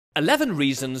11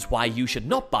 reasons why you should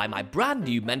not buy my brand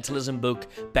new mentalism book,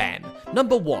 Bairn.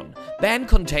 Number 1. Bairn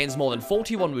contains more than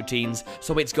 41 routines,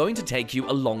 so it's going to take you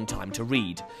a long time to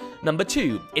read. Number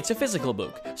 2. It's a physical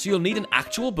book, so you'll need an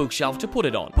actual bookshelf to put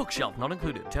it on. Bookshelf not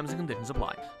included. Terms and conditions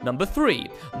apply. Number 3.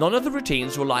 None of the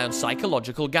routines rely on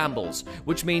psychological gambles,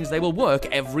 which means they will work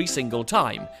every single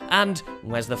time. And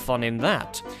where's the fun in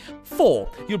that? 4.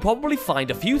 You'll probably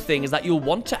find a few things that you'll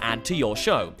want to add to your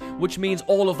show, which means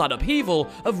all of that upheaval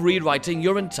of rewriting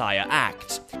your entire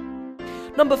act.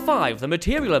 Number 5. The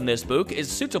material in this book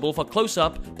is suitable for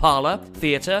close-up, parlour,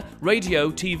 theatre, radio,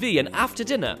 TV and after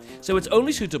dinner, so it's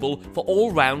only suitable for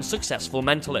all-round successful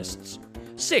mentalists.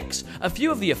 6. A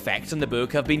few of the effects in the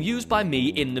book have been used by me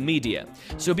in the media,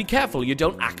 so be careful you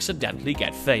don't accidentally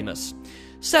get famous.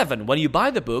 7. When you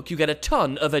buy the book, you get a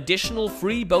ton of additional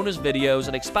free bonus videos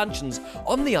and expansions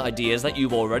on the ideas that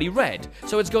you've already read,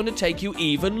 so it's going to take you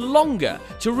even longer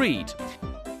to read.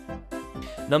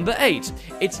 Number 8.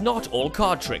 It's not all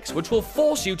card tricks, which will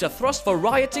force you to thrust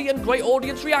variety and great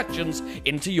audience reactions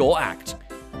into your act.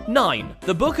 9.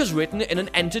 The book is written in an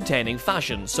entertaining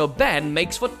fashion, so Ben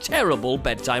makes for terrible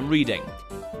bedtime reading.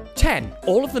 10.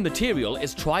 All of the material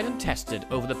is tried and tested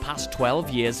over the past 12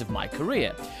 years of my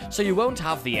career, so you won't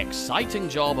have the exciting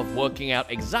job of working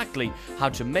out exactly how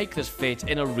to make this fit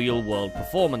in a real-world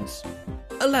performance.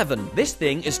 11. This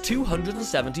thing is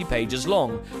 270 pages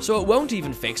long, so it won't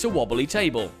even fix a wobbly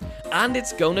table. And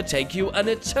it's gonna take you an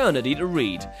eternity to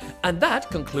read. And that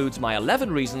concludes my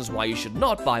 11 reasons why you should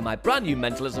not buy my brand new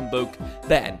mentalism book,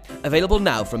 Bairn, available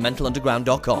now from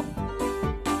mentalunderground.com.